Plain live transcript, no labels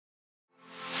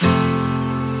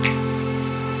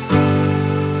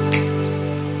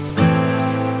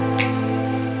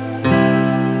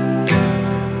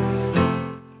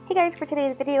guys, for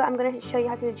today's video I'm going to show you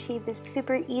how to achieve this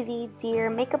super easy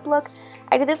deer makeup look.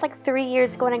 I did this like 3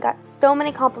 years ago and I got so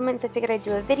many compliments I figured I'd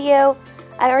do a video.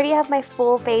 I already have my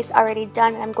full face already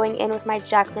done and I'm going in with my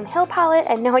Jaclyn Hill palette,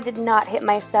 and no, I did not hit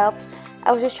myself.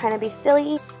 I was just trying to be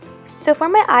silly. So for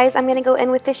my eyes, I'm going to go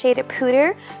in with the shade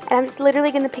Pooter, and I'm just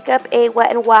literally going to pick up a Wet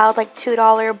n Wild like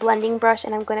 $2 blending brush,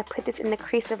 and I'm going to put this in the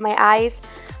crease of my eyes.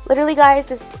 Literally guys,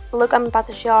 this look I'm about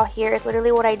to show y'all here is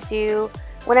literally what I do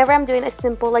whenever I'm doing a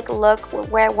simple like look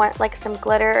where I want like some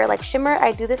glitter or like shimmer.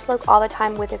 I do this look all the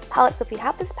time with this palette. So if you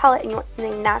have this palette and you want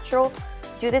something natural,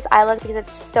 do this eye look because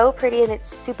it's so pretty and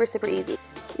it's super easy.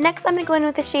 Next, I'm going to go in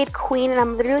with the shade Queen, and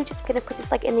I'm literally just going to put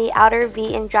this like in the outer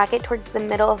V and drag it towards the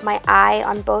middle of my eye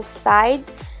on both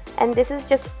sides. And this is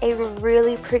just a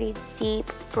really pretty deep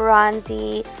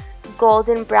bronzy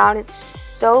golden brown. It's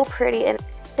so pretty. And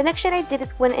the next shade I did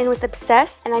is went in with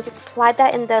Obsessed, and I just applied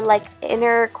that in the like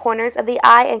inner corners of the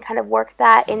eye and kind of worked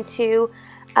that into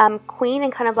Queen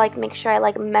and kind of like make sure I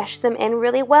like mesh them in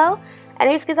really well. And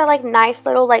it just gives that like nice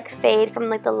little like fade from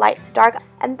like the light to dark.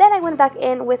 And then I went back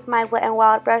in with my Wet n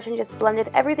Wild brush and just blended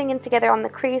everything in together on the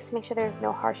crease to make sure there's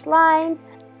no harsh lines.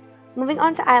 Moving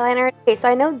on to eyeliner. Okay, so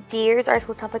I know deers are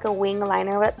supposed to have like a wing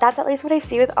liner, but that's at least what I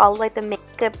see with all like the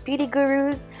makeup beauty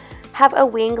gurus. Have a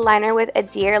wing liner with a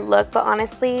deer look, but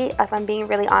honestly, if I'm being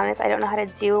really honest, I don't know how to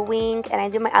do a wing, and I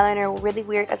do my eyeliner really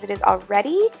weird as it is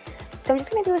already. So I'm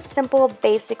just going to do a simple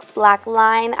basic black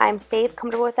line. I'm safe,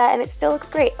 comfortable with that, and it still looks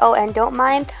great. Oh, and don't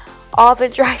mind all the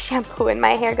dry shampoo in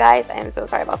my hair, guys. I am so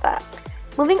sorry about that.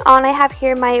 Moving on, I have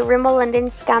here my Rimmel London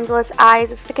Scandalous Eyes.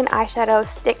 This is like an eyeshadow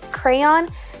stick crayon,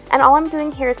 and all I'm doing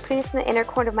here is putting this in the inner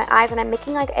corner of my eyes, and I'm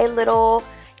making like a little,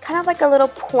 kind of like a little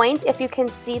point, if you can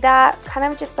see that,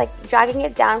 kind of just like dragging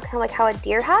it down, kind of like how a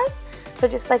deer has. So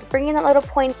just like bringing that little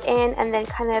point in and then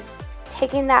kind of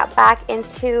taking that back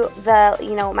into the,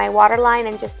 you know, my waterline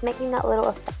and just making that little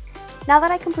effect. Now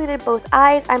that I completed both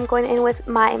eyes, I'm going in with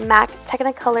my MAC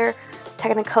Technicolor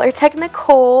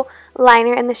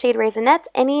liner in the shade Raisinette.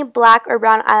 Any black or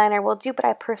brown eyeliner will do, but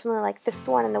I personally like this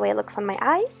one and the way it looks on my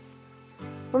eyes.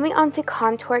 Moving on to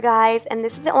contour, guys, and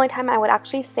this is the only time I would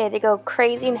actually say to go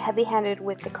crazy and heavy-handed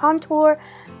with the contour.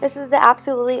 This is the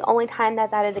absolutely only time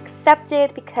that is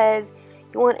accepted, because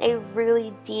you want a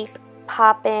really deep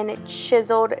pop-in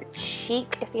chiseled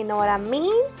cheek, if you know what I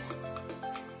mean.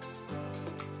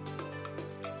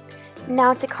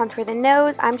 Now to contour the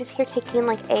nose, I'm just here taking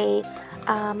like a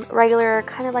regular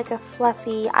kind of like a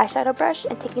fluffy eyeshadow brush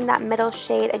and taking that middle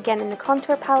shade again in the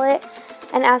contour palette.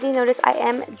 And as you notice, I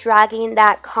am dragging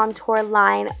that contour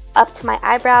line up to my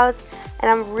eyebrows, and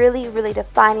I'm really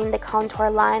defining the contour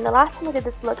line. The last time I did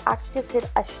this look, I actually just did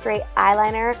a straight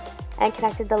eyeliner and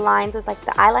connected the lines with like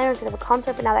the eyeliner instead of a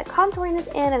contour, but now that contouring is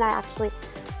in and I actually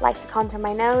like to contour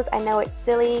my nose. I know it's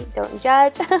silly, don't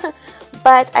judge,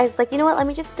 but I was like, you know what, let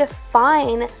me just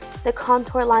define the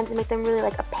contour lines and make them really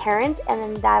like apparent, and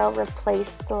then that'll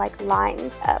replace the like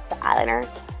lines of the eyeliner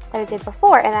that I did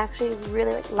before. And I actually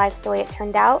really liked the way it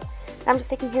turned out. And I'm just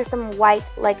taking here some white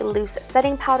like loose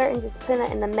setting powder and just putting it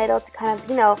in the middle to kind of,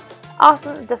 you know,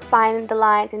 also define the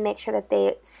lines and make sure that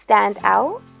they stand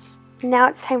out. Now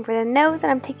it's time for the nose,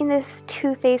 and I'm taking this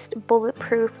Too Faced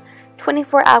Bulletproof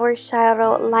 24-hour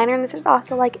shadow liner, and this is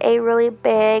also like a really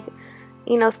big,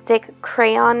 you know, thick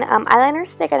crayon eyeliner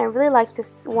stick, and I really like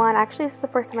this one. Actually, this is the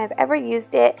first time I've ever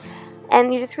used it,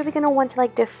 and you're just really going to want to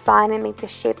like define and make the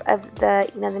shape of the,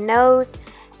 you know, the nose,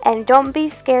 and don't be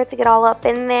scared to get all up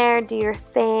in there. Do your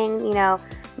thing, you know,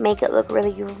 make it look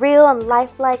really real and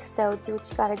lifelike, so do what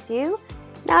you gotta do.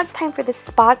 Now it's time for the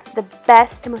spots, the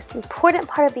best, most important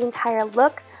part of the entire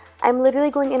look. I'm literally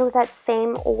going in with that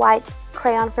same white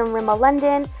crayon from Rimmel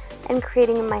London and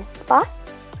creating my spots.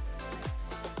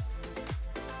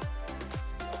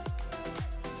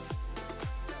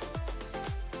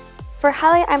 For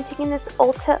highlight, I'm taking this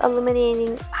Ulta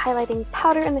Illuminating Highlighting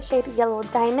Powder in the shade Yellow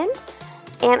Diamond.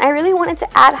 And I really wanted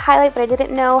to add highlight, but I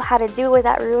didn't know how to do it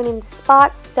without ruining the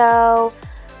spots, so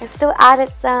I still added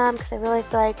some because I really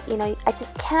feel like, you know, I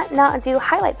just can't not do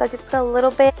highlights, so I just put a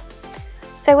little bit.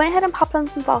 So I went ahead and popped on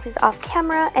some falsies off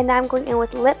camera, and now I'm going in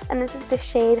with lips, and this is the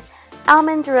shade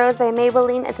Almond Rose by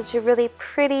Maybelline. It's such a really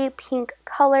pretty pink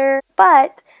color,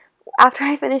 but after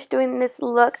I finished doing this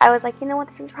look, I was like, you know what,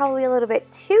 this is probably a little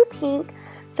bit too pink,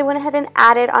 so I went ahead and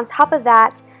added on top of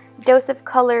that Dose of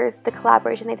Colors, the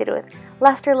collaboration they did with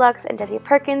Luster Lux and Desi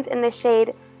Perkins in the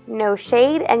shade No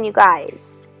Shade. And you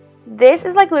guys, this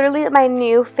is like literally my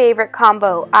new favorite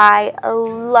combo. I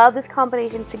love this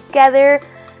combination together.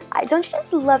 Don't you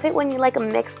just love it when you like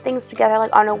mix things together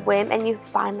like on a whim and you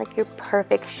find like your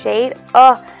perfect shade?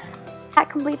 Oh, That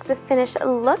completes the finished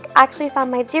look. I actually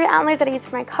found my deer antlers that I used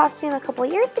for my costume a couple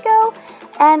years ago,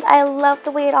 and I love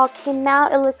the way it all came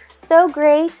out. It looks so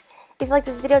great. If you like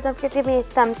this video, don't forget to give me a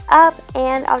thumbs up,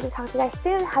 and I'll just talk to you guys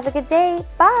soon. Have a good day.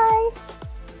 Bye!